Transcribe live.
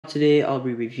Today I'll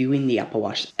be reviewing the Apple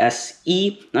Watch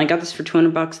SE. I got this for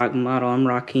 200 bucks. The model I'm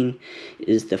rocking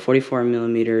is the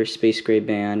 44mm space gray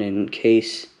band and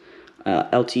case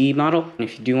LTE model. And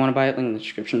if you do want to buy it, link in the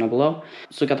description down below.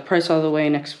 So we got the price all the way.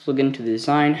 Next we'll get into the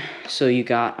design. So you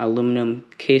got aluminum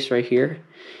case right here.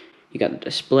 You got the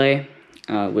display,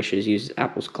 which is used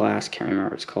Apple's glass. Can't remember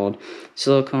what it's called.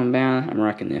 Silicone band. I'm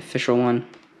rocking the official one.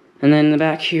 And then in the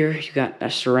back here you got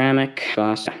a ceramic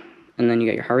glass. And then you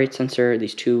got your heart rate sensor,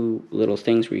 these two little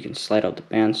things where you can slide out the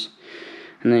bands,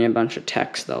 and then a bunch of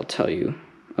text that'll tell you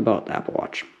about the Apple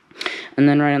Watch. And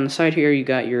then right on the side here, you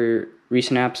got your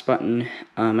recent apps button,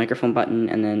 microphone button,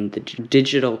 and then the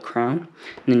digital crown.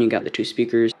 And then you got the two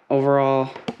speakers.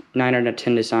 Overall, 9 out of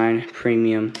 10 design,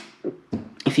 premium.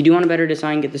 If you do want a better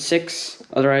design, get the 6.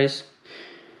 Otherwise,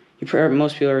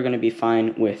 most people are going to be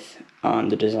fine with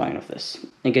the design of this.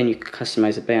 Again, you can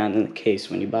customize the band and the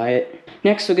case when you buy it.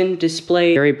 Next, we're going to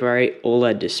display, very bright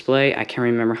OLED display. I can't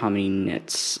remember how many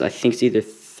nits. I think it's either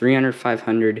 300,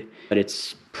 500, but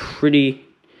it's pretty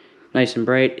nice and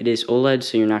bright. It is OLED,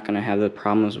 so you're not going to have the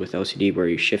problems with LCD where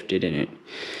you shift it and it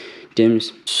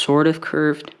dims. Sort of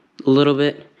curved a little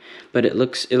bit, but it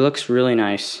looks really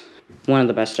nice. One of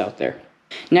the best out there.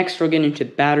 Next, we're getting into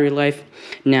battery life.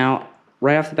 Now,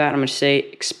 right off the bat, I'm going to say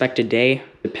expect a day,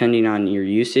 depending on your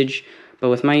usage. But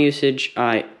with my usage,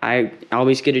 I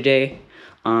always get a day,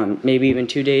 maybe even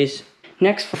 2 days.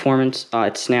 Next, performance,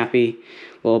 it's snappy.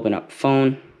 We'll open up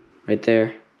phone, right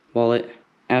there, wallet,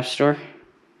 app store,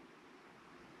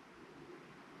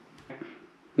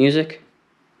 music,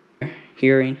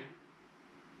 hearing,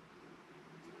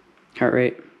 heart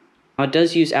rate. It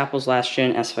does use Apple's last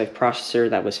gen S5 processor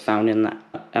that was found in the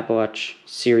Apple Watch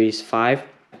Series 5.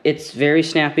 It's very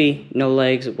snappy, no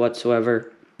lags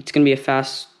whatsoever. It's going to be a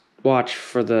fast watch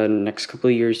for the next couple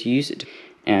of years you use it.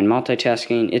 And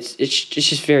multitasking, it's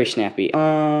just very snappy.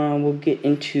 We'll get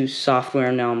into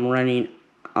software now. I'm running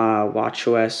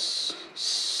watchOS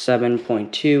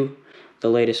 7.2, the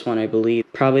latest one I believe.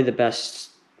 Probably the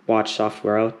best watch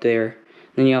software out there.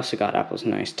 Then you also got Apple's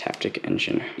nice Taptic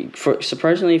engine.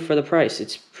 Surprisingly for the price,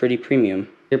 it's pretty premium.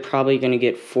 You're probably going to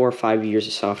get 4 or 5 years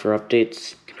of software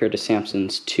updates compared to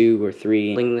Samsung's 2 or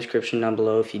 3. Link in the description down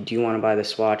below if you do want to buy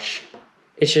this watch.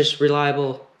 It's just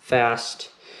reliable,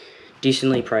 fast,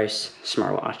 decently priced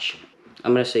smartwatch.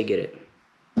 I'm going to say get it.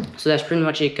 So that's pretty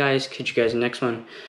much it, guys. Catch you guys in the next one.